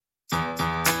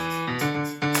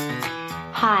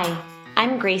Hi,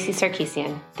 I'm Gracie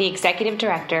Sarkisian, the Executive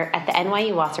Director at the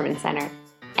NYU Wasserman Center,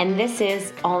 and this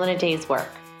is All in a Day's Work,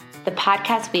 the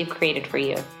podcast we've created for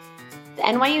you. The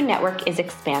NYU network is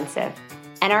expansive,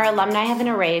 and our alumni have an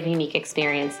array of unique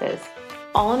experiences.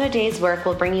 All in a Day's Work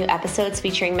will bring you episodes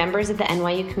featuring members of the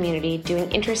NYU community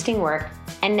doing interesting work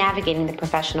and navigating the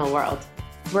professional world.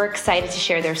 We're excited to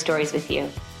share their stories with you.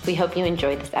 We hope you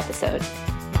enjoyed this episode.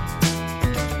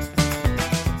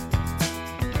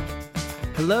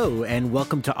 Hello, and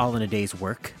welcome to All in a Day's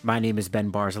Work. My name is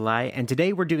Ben Barzilai, and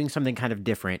today we're doing something kind of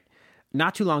different.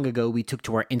 Not too long ago, we took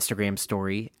to our Instagram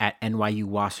story at NYU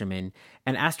Wasserman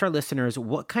and asked our listeners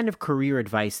what kind of career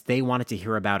advice they wanted to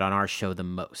hear about on our show the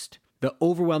most. The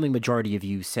overwhelming majority of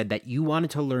you said that you wanted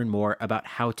to learn more about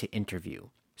how to interview.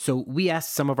 So we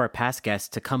asked some of our past guests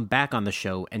to come back on the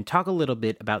show and talk a little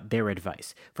bit about their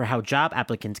advice for how job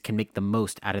applicants can make the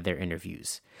most out of their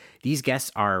interviews. These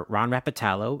guests are Ron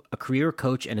Rappatallo, a career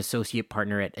coach and associate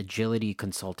partner at Agility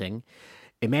Consulting,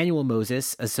 Emmanuel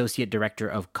Moses, associate director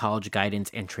of college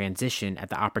guidance and transition at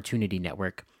the Opportunity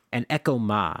Network, and Echo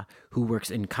Ma, who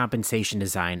works in compensation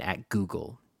design at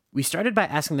Google. We started by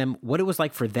asking them what it was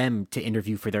like for them to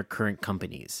interview for their current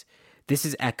companies. This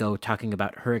is Echo talking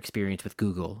about her experience with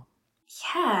Google.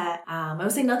 Yeah, I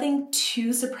would say nothing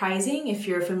too surprising if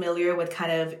you're familiar with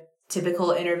kind of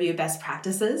typical interview best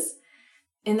practices.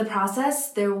 In the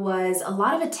process, there was a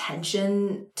lot of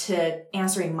attention to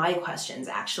answering my questions,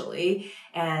 actually,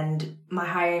 and my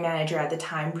hiring manager at the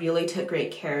time really took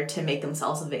great care to make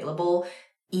themselves available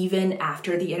even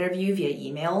after the interview via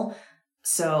email.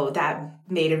 So that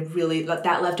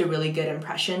left a really good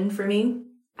impression for me.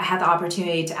 I had the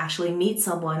opportunity to actually meet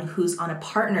someone who's on a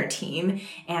partner team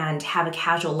and have a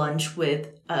casual lunch with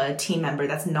a team member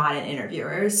that's not an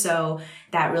interviewer. So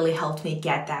that really helped me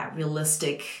get that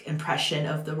realistic impression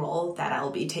of the role that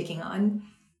I'll be taking on.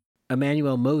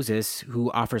 Emmanuel Moses, who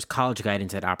offers college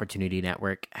guidance at Opportunity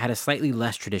Network, had a slightly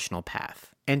less traditional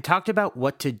path and talked about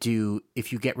what to do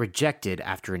if you get rejected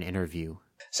after an interview.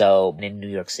 So in New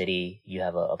York City, you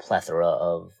have a plethora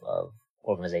of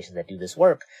organizations that do this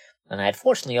work. And I had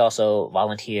fortunately also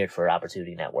volunteered for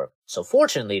Opportunity Network. So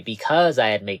fortunately, because I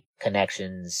had made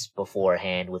connections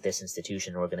beforehand with this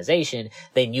institution or organization,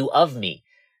 they knew of me.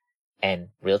 And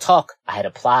real talk, I had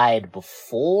applied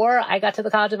before I got to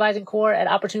the College Advising Corps at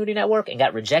Opportunity Network and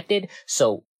got rejected.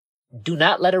 So do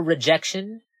not let a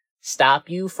rejection stop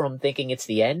you from thinking it's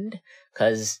the end.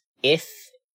 Because if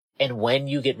and when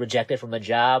you get rejected from a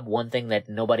job, one thing that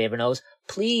nobody ever knows,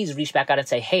 please reach back out and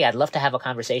say, hey, I'd love to have a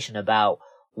conversation about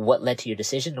what led to your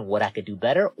decision and what I could do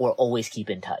better, or always keep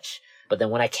in touch. But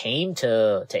then when I came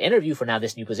to interview for now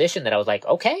this new position that I was like,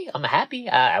 okay, I'm happy.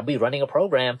 I'll be running a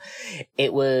program.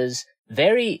 It was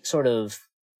very sort of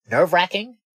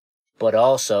nerve-wracking, but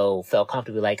also felt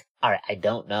comfortably like, all right, I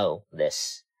don't know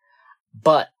this.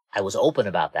 But I was open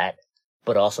about that,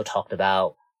 but also talked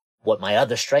about what my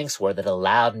other strengths were that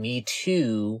allowed me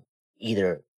to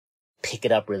either pick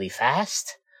it up really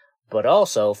fast, but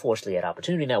also, fortunately at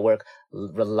Opportunity Network,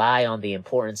 rely on the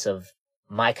importance of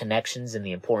my connections and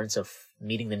the importance of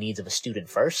meeting the needs of a student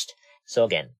first. So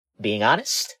again, being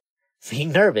honest,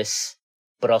 being nervous,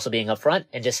 but also being upfront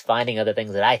and just finding other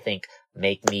things that I think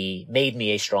made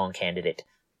me a strong candidate.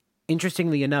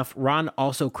 Interestingly enough, Ron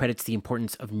also credits the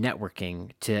importance of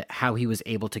networking to how he was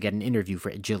able to get an interview for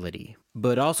Agility,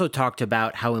 but also talked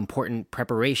about how important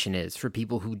preparation is for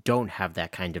people who don't have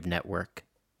that kind of network.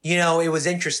 You know, it was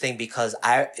interesting because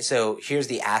so here's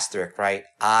the asterisk, right?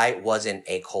 I wasn't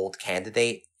a cold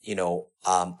candidate.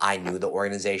 I knew the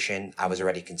organization. I was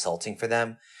already consulting for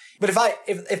them. But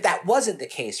if that wasn't the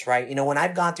case, right? When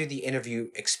I've gone through the interview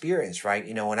experience, right?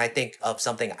 When I think of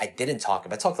something I didn't talk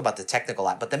about, I talked about the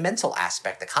technical, but the mental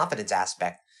aspect, the confidence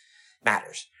aspect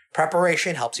matters.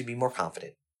 Preparation helps you be more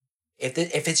confident.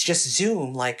 If it's just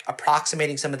Zoom, like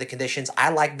approximating some of the conditions,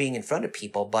 I like being in front of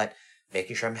people, but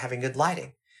making sure I'm having good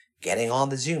lighting. Getting on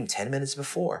the Zoom 10 minutes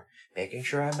before, making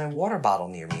sure I have my water bottle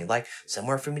near me, like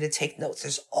somewhere for me to take notes.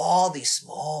 There's all these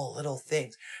small little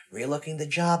things. Relooking the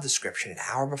job description an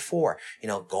hour before,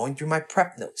 going through my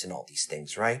prep notes and all these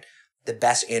things, right? The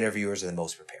best interviewers are the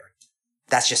most prepared.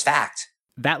 That's just fact.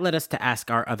 That led us to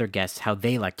ask our other guests how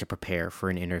they like to prepare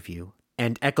for an interview.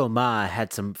 And Echo Ma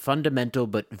had some fundamental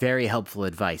but very helpful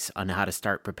advice on how to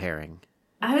start preparing.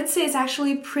 I would say it's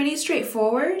actually pretty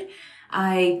straightforward.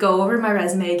 I go over my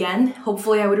resume again.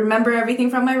 Hopefully I would remember everything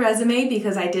from my resume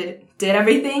because I did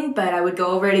everything, but I would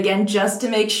go over it again just to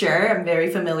make sure. I'm very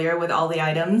familiar with all the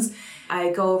items.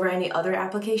 I go over any other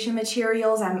application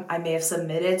materials I may have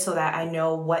submitted so that I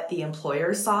know what the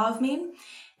employer saw of me.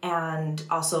 and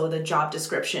also the job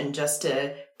description just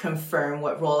to confirm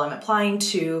what role I'm applying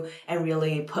to and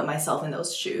really put myself in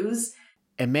those shoes.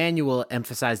 Emmanuel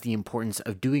emphasized the importance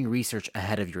of doing research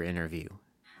ahead of your interview.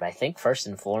 I think first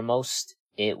and foremost,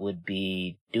 it would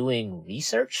be doing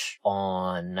research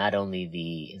on not only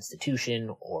the institution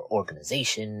or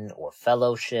organization or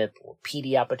fellowship or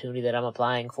PD opportunity that I'm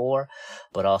applying for,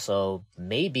 but also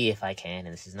maybe if I can,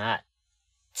 and this is not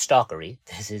stalkery,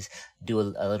 this is do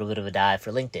a little bit of a dive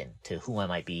for LinkedIn to who I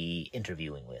might be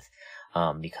interviewing with.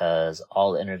 Because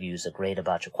all interviews are great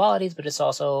about your qualities, but it's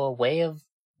also a way of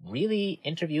really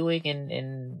interviewing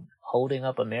and holding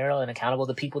up a mirror and accountable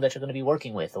the people that you're going to be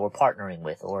working with or partnering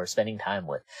with or spending time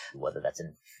with, whether that's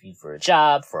for a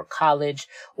job, for a college,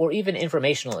 or even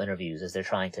informational interviews as they're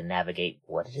trying to navigate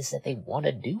what it is that they want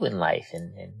to do in life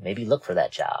and maybe look for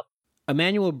that job.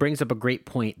 Emmanuel brings up a great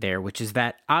point there, which is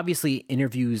that obviously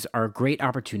interviews are a great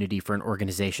opportunity for an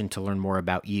organization to learn more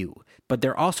about you, but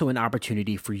they're also an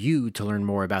opportunity for you to learn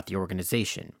more about the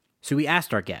organization. So we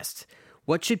asked our guests,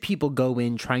 what should people go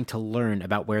in trying to learn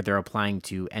about where they're applying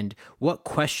to, and what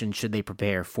questions should they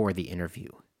prepare for the interview?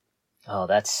 Oh,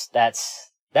 that's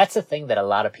a thing that a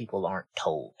lot of people aren't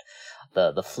told,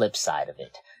 the flip side of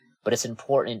it. But it's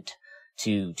important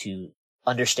to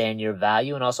understand your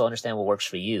value and also understand what works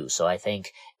for you. So I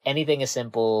think anything as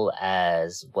simple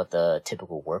as what the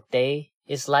typical workday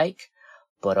is like,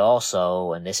 but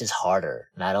also, and this is harder,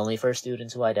 not only for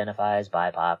students who identify as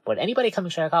BIPOC, but anybody coming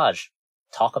straight out of college,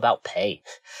 talk about pay.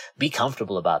 Be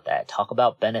comfortable about that. Talk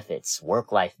about benefits,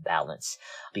 work-life balance,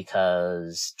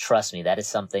 because trust me, that is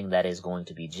something that is going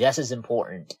to be just as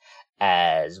important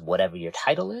as whatever your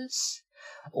title is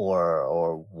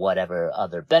or whatever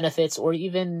other benefits or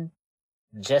even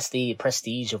just the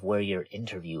prestige of where you're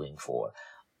interviewing for.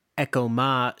 Echo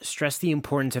Ma stressed the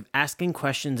importance of asking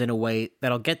questions in a way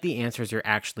that'll get the answers you're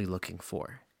actually looking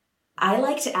for. I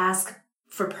like to ask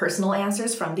for personal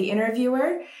answers from the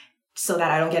interviewer so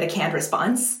that I don't get a canned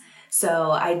response.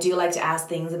 So I do like to ask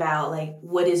things about like,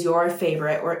 what is your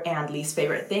favorite and least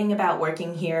favorite thing about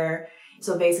working here?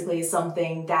 So basically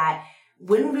something that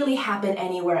wouldn't really happen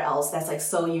anywhere else that's like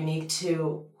so unique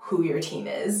to who your team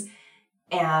is.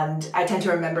 And I tend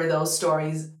to remember those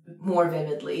stories more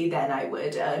vividly than I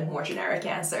would a more generic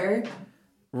answer.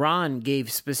 Ron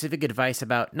gave specific advice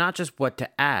about not just what to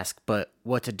ask, but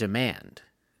what to demand.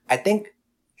 I think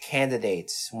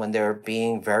candidates, when they're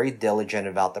being very diligent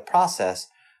about the process,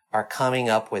 are coming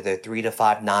up with their 3 to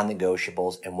 5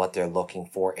 non-negotiables and what they're looking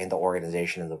for in the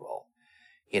organization and the role.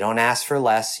 You don't ask for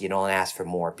less, you don't ask for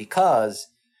more, because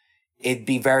it'd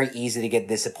be very easy to get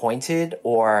disappointed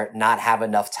or not have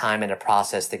enough time in a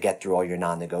process to get through all your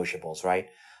non-negotiables, right?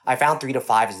 I found 3 to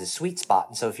 5 is the sweet spot.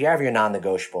 And so if you have your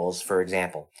non-negotiables, for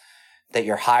example, that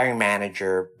your hiring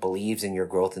manager believes in your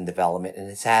growth and development and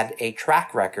has had a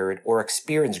track record or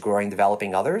experience growing,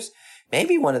 developing others,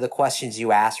 maybe one of the questions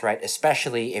you ask, right,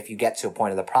 especially if you get to a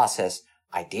point of the process,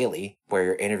 ideally, where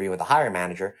you're interviewing with the hiring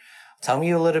manager, tell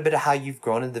me a little bit of how you've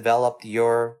grown and developed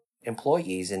your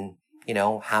employees and, you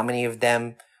know, how many of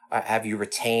them have you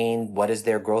retained? What has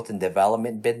their growth and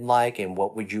development been like? And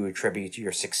what would you attribute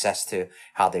your success to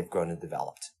how they've grown and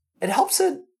developed? It helps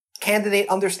a candidate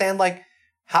understand, like,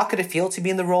 how could it feel to be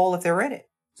in the role if they're in it?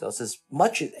 So it's as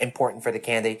much important for the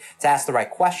candidate to ask the right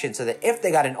question so that if they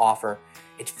got an offer,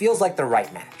 it feels like the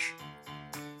right match.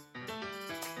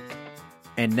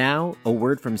 And now, a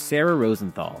word from Sarah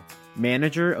Rosenthal,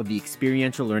 manager of the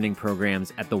experiential learning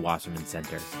programs at the Wasserman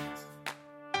Center.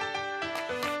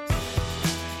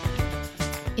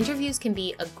 Interviews can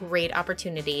be a great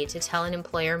opportunity to tell an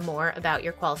employer more about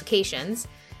your qualifications,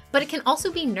 but it can also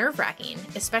be nerve-wracking,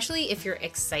 especially if you're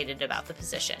excited about the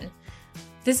position.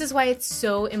 This is why it's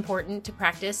so important to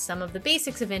practice some of the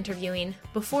basics of interviewing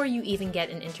before you even get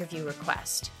an interview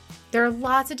request. There are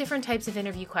lots of different types of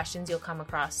interview questions you'll come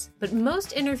across, but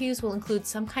most interviews will include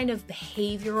some kind of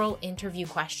behavioral interview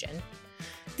question.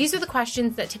 These are the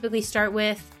questions that typically start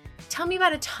with, "Tell me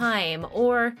about a time,"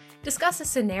 or "Discuss a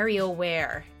scenario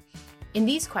where." In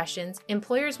these questions,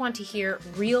 employers want to hear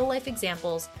real-life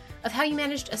examples of how you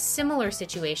managed a similar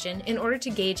situation in order to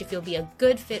gauge if you'll be a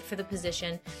good fit for the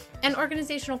position and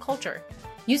organizational culture.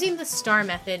 Using the STAR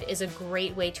method is a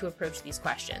great way to approach these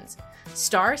questions.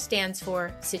 STAR stands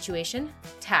for Situation,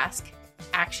 Task,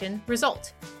 Action,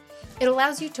 Result. It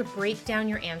allows you to break down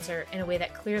your answer in a way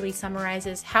that clearly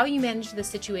summarizes how you managed the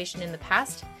situation in the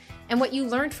past and what you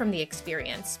learned from the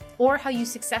experience, or how you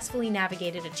successfully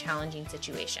navigated a challenging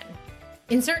situation.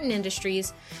 In certain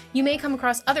industries, you may come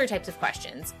across other types of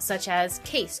questions, such as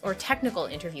case or technical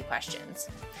interview questions.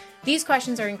 These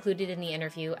questions are included in the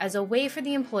interview as a way for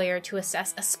the employer to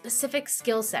assess a specific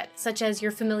skill set, such as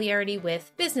your familiarity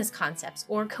with business concepts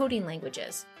or coding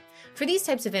languages. For these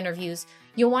types of interviews,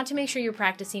 you'll want to make sure you're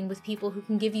practicing with people who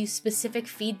can give you specific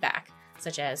feedback,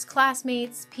 such as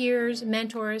classmates, peers,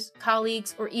 mentors,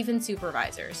 colleagues, or even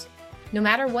supervisors. No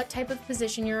matter what type of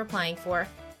position you're applying for,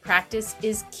 practice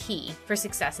is key for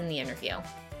success in the interview.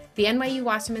 The NYU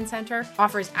Wasserman Center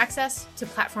offers access to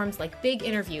platforms like Big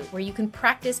Interview, where you can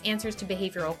practice answers to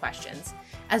behavioral questions,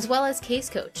 as well as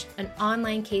Case Coach, an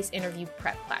online case interview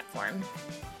prep platform.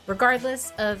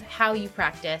 Regardless of how you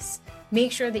practice,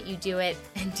 make sure that you do it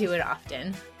and do it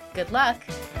often. Good luck!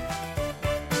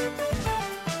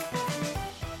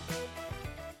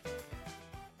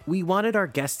 We wanted our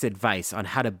guests' advice on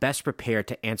how to best prepare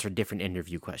to answer different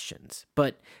interview questions.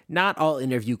 But not all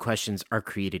interview questions are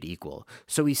created equal.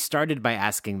 So we started by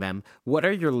asking them, what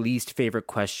are your least favorite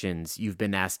questions you've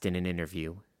been asked in an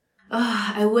interview?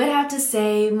 I would have to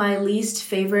say my least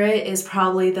favorite is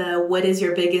probably the "what is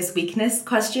your biggest weakness"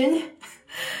 question.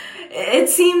 It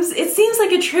seems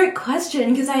like a trick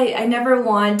question because I never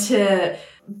want to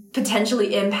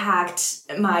potentially impact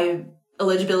my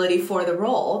eligibility for the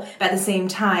role. But at the same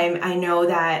time, I know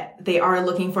that they are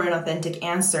looking for an authentic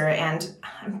answer. And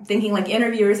I'm thinking like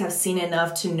interviewers have seen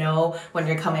enough to know when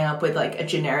you're coming up with like a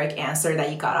generic answer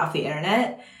that you got off the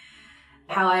internet.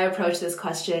 How I approach this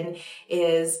question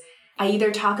is I either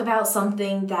talk about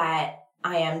something that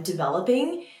I am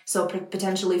developing. So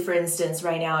potentially, for instance,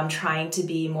 right now I'm trying to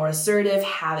be more assertive,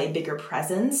 have a bigger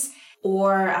presence,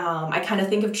 or I kind of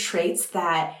think of traits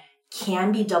that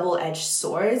can be double-edged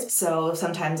swords. So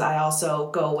sometimes I also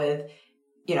go with,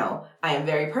 I am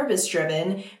very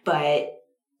purpose-driven, but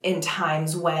in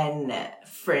times when,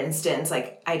 for instance,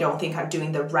 like I don't think I'm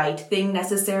doing the right thing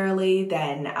necessarily,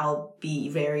 then I'll be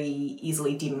very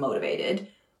easily demotivated.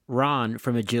 Ron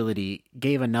from Agility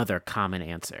gave another common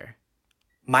answer.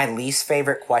 My least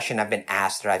favorite question I've been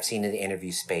asked or I've seen in the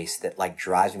interview space that like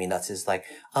drives me nuts is like,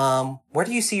 where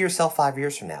do you see yourself 5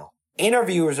 years from now?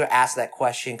 Interviewers are asked that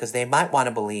question because they might want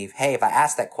to believe, hey, if I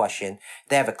ask that question,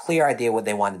 they have a clear idea what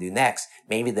they want to do next.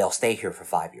 Maybe they'll stay here for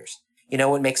 5 years. You know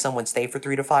what makes someone stay for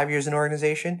 3 to 5 years in an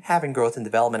organization? Having growth and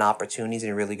development opportunities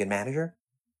and a really good manager.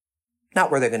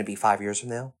 Not where they're going to be 5 years from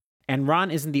now. And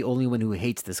Ron isn't the only one who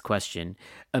hates this question.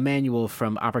 Emmanuel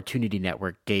from Opportunity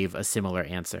Network gave a similar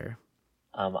answer.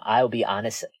 I'll be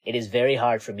honest, it is very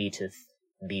hard for me to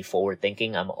be forward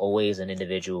thinking. I'm always an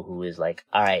individual who is like,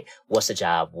 all right, what's the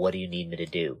job? What do you need me to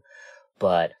do?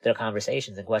 But there are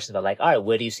conversations and questions about like, all right,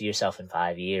 where do you see yourself in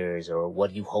 5 years? Or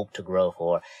what do you hope to grow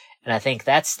for? And I think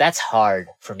that's hard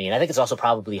for me. And I think it's also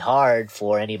probably hard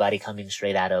for anybody coming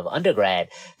straight out of undergrad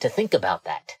to think about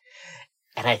that.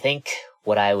 And I think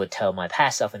what I would tell my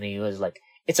past self in the U is like,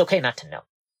 it's okay not to know.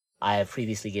 I have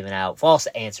previously given out false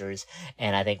answers,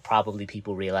 and I think probably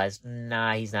people realize,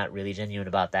 nah, he's not really genuine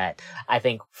about that. I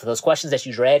think for those questions that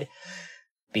you dread,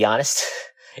 be honest.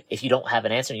 If you don't have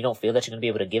an answer and you don't feel that you're going to be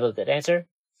able to give a good answer,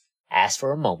 ask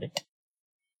for a moment.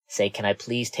 Say, can I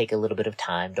please take a little bit of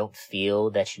time? Don't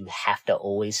feel that you have to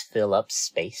always fill up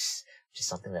space, which is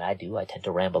something that I do. I tend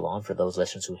to ramble on for those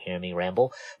listeners who hear me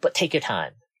ramble, but take your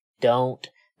time. Don't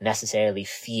necessarily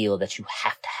feel that you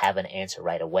have to have an answer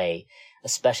right away,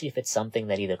 especially if it's something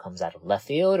that either comes out of left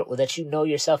field or that you know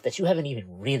yourself that you haven't even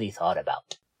really thought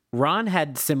about. Ron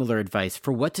had similar advice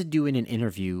for what to do in an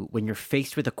interview when you're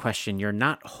faced with a question you're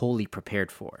not wholly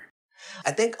prepared for.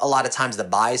 I think a lot of times the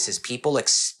bias is people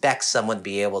expect someone to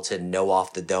be able to know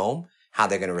off the dome how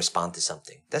they're going to respond to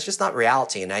something. That's just not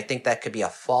reality. And I think that could be a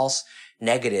false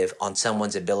negative on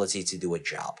someone's ability to do a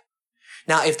job.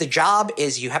 Now, if the job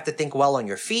is you have to think well on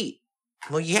your feet,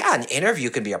 well, yeah, an interview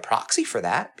can be a proxy for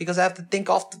that because I have to think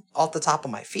off the top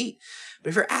of my feet. But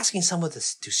if you're asking someone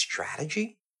to do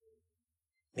strategy,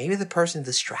 maybe the person who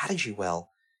does strategy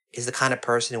well is the kind of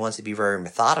person who wants to be very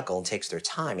methodical and takes their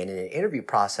time. And in an interview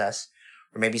process,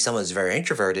 or maybe someone who's very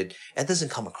introverted, it doesn't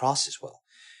come across as well.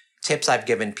 Tips I've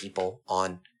given people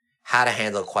on how to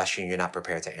handle a question you're not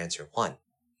prepared to answer. 1,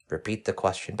 repeat the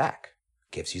question back.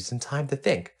 Gives you some time to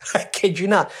think. I kid you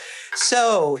not.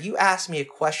 So you asked me a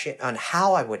question on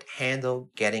how I would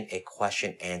handle getting a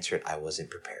question answered I wasn't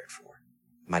prepared for.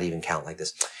 Might even count like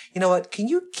this. You know what? Can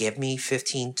you give me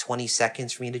 15, 20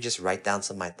 seconds for me to just write down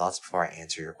some of my thoughts before I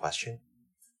answer your question?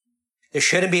 There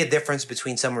shouldn't be a difference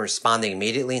between someone responding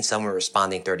immediately and someone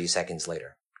responding 30 seconds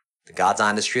later. The God's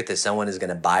honest truth is someone is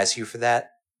going to bias you for that.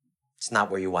 it's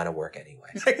not where you want to work anyway.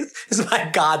 This is my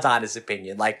God's honest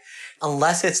opinion. Like,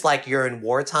 unless it's like you're in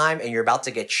wartime and you're about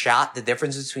to get shot, the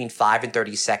difference between 5 and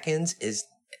 30 seconds is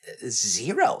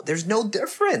zero. There's no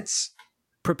difference.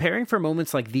 Preparing for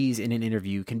moments like these in an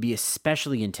interview can be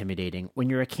especially intimidating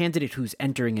when you're a candidate who's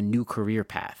entering a new career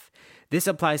path. This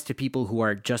applies to people who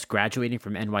are just graduating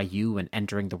from NYU and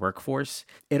entering the workforce.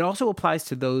 It also applies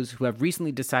to those who have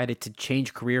recently decided to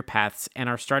change career paths and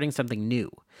are starting something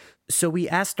new. So we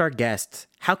asked our guests,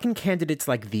 how can candidates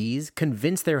like these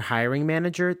convince their hiring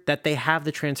manager that they have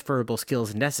the transferable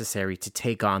skills necessary to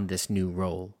take on this new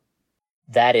role?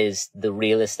 That is the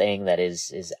realest thing that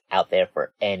is out there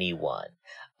for anyone.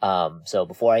 So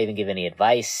before I even give any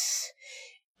advice,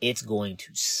 it's going to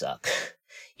suck.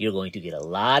 You're going to get a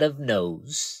lot of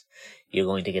no's. You're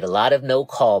going to get a lot of no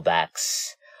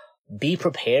callbacks. Be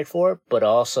prepared for it, but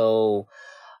also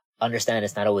understand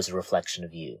it's not always a reflection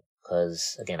of you.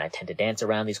 Because, again, I tend to dance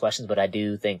around these questions, but I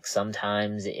do think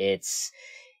sometimes it's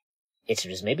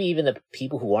just maybe even the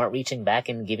people who aren't reaching back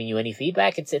and giving you any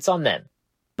feedback, it's on them.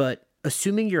 But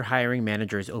assuming your hiring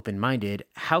manager is open-minded,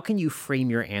 how can you frame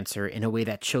your answer in a way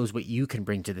that shows what you can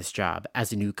bring to this job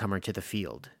as a newcomer to the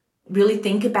field? Really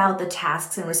think about the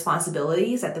tasks and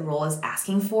responsibilities that the role is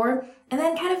asking for, and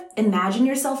then kind of imagine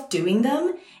yourself doing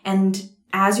them. And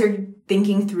as you're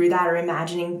thinking through that or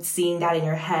imagining, seeing that in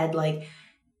your head, like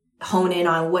hone in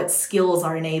on what skills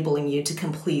are enabling you to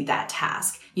complete that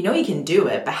task. You know you can do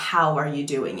it, but how are you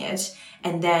doing it?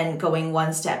 And then going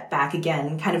one step back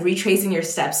again, kind of retracing your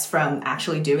steps from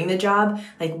actually doing the job,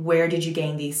 like where did you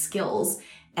gain these skills?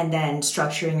 And then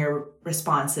structuring your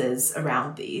responses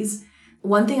around these.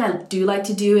 One thing I do like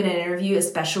to do in an interview,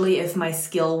 especially if my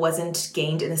skill wasn't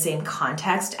gained in the same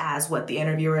context as what the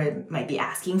interviewer might be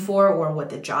asking for or what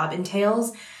the job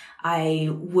entails, I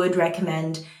would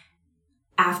recommend,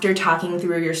 after talking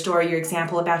through your story, your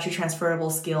example about your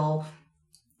transferable skill,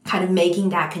 kind of making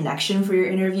that connection for your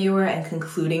interviewer and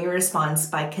concluding your response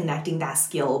by connecting that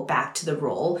skill back to the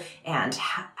role and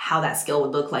how that skill would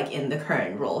look like in the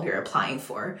current role you're applying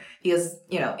for. Because,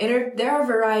 there are a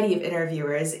variety of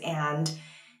interviewers, and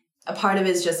a part of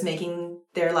it is just making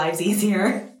their lives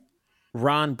easier.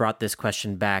 Ron brought this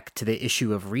question back to the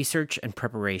issue of research and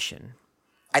preparation.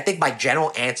 I think my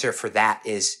general answer for that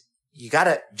is you got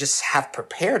to just have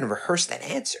prepared and rehearse that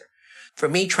answer. For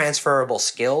me, transferable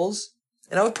skills,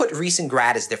 and I would put recent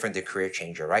grad as different than career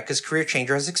changer, right? Because career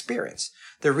changer has experience.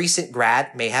 The recent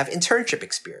grad may have internship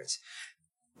experience.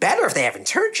 Better if they have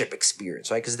internship experience,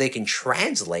 right? Because they can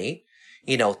translate,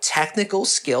 technical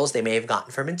skills they may have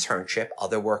gotten from internship,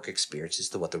 other work experiences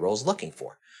to what the role is looking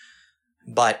for.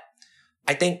 But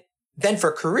I think then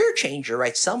for career changer,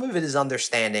 right? Some of it is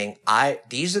understanding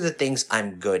these are the things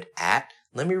I'm good at.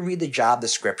 Let me read the job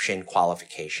description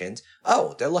qualifications.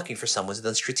 Oh, they're looking for someone who's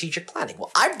done strategic planning. Well,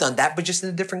 I've done that, but just in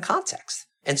a different context.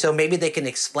 And so maybe they can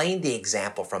explain the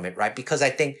example from it, right? Because I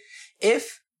think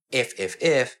if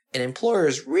an employer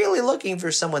is really looking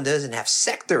for someone that doesn't have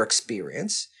sector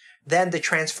experience, then the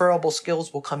transferable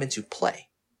skills will come into play.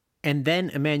 And then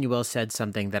Emmanuel said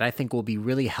something that I think will be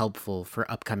really helpful for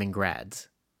upcoming grads.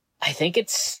 I think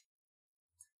it's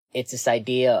this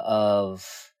idea of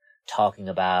talking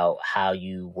about how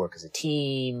you work as a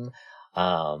team,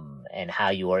 and how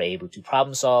you are able to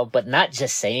problem solve, but not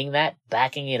just saying that,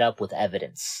 backing it up with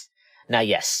evidence. Now,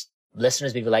 yes,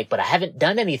 listeners may be like, but I haven't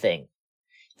done anything.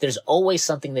 There's always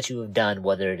something that you have done,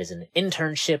 whether it is an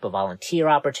internship, a volunteer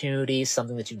opportunity,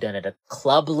 something that you've done at a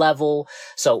club level.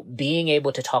 So being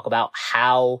able to talk about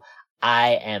how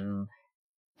I am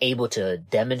able to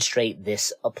demonstrate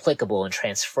this applicable and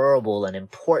transferable and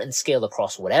important skill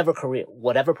across whatever career,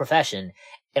 whatever profession,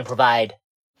 and provide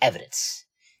evidence.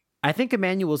 I think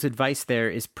Emmanuel's advice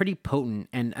there is pretty potent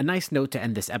and a nice note to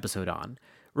end this episode on.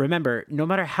 Remember, no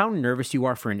matter how nervous you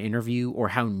are for an interview or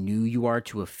how new you are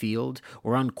to a field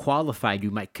or unqualified you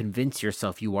might convince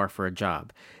yourself you are for a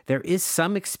job, there is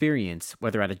some experience,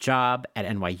 whether at a job, at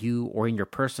NYU, or in your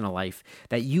personal life,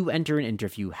 that you enter an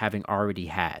interview having already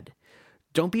had.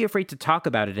 Don't be afraid to talk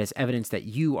about it as evidence that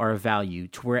you are of value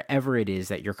to wherever it is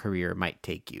that your career might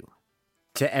take you.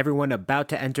 To everyone about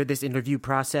to enter this interview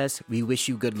process, we wish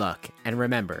you good luck. And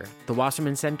remember, the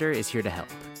Wasserman Center is here to help.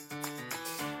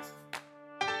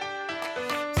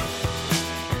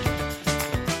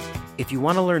 If you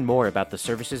want to learn more about the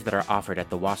services that are offered at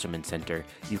the Wasserman Center,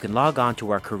 you can log on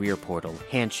to our career portal,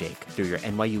 Handshake, through your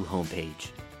NYU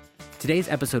homepage. Today's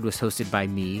episode was hosted by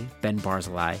me, Ben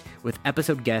Barzilai, with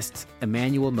episode guests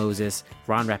Emmanuel Moses,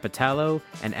 Ron Rapitello,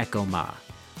 and Echo Ma.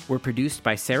 We're produced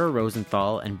by Sarah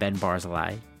Rosenthal and Ben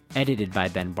Barzilai, edited by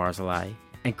Ben Barzilai,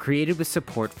 and created with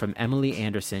support from Emily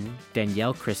Anderson,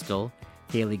 Danielle Crystal,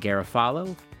 Haley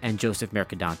Garofalo, and Joseph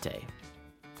Mercadante.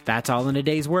 That's all in a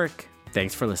day's work.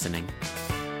 Thanks for listening.